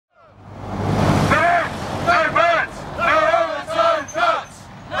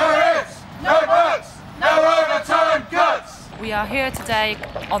are here today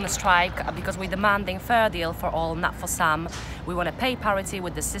on a strike because we're demanding fair deal for all, not for some. We want to pay parity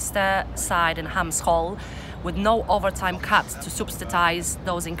with the sister side in Hams Hall, with no overtime cuts to subsidize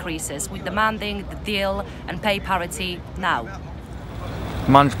those increases. We're demanding the deal and pay parity now.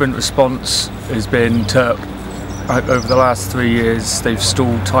 Management response has been over the last 3 years. They've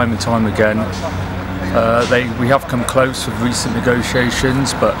stalled time and time again. We have come close with recent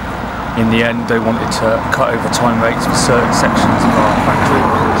negotiations, but in the end they wanted to cut overtime rates for certain sections of our factory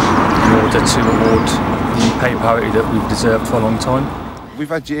in order to award the pay parity that we've deserved for a long time. We've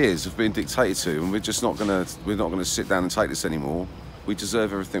had years of being dictated to, and we're not going to sit down and take this anymore. We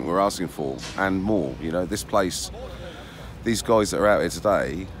deserve everything we're asking for and more. You know, this place, these guys that are out here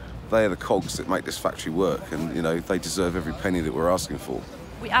today, they are the cogs that make this factory work, and you know they deserve every penny that we're asking for.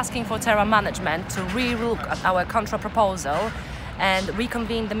 We're asking Forterra management to re-look at our contra proposal and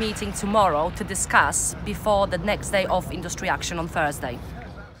reconvene the meeting tomorrow to discuss before the next day of industry action on Thursday.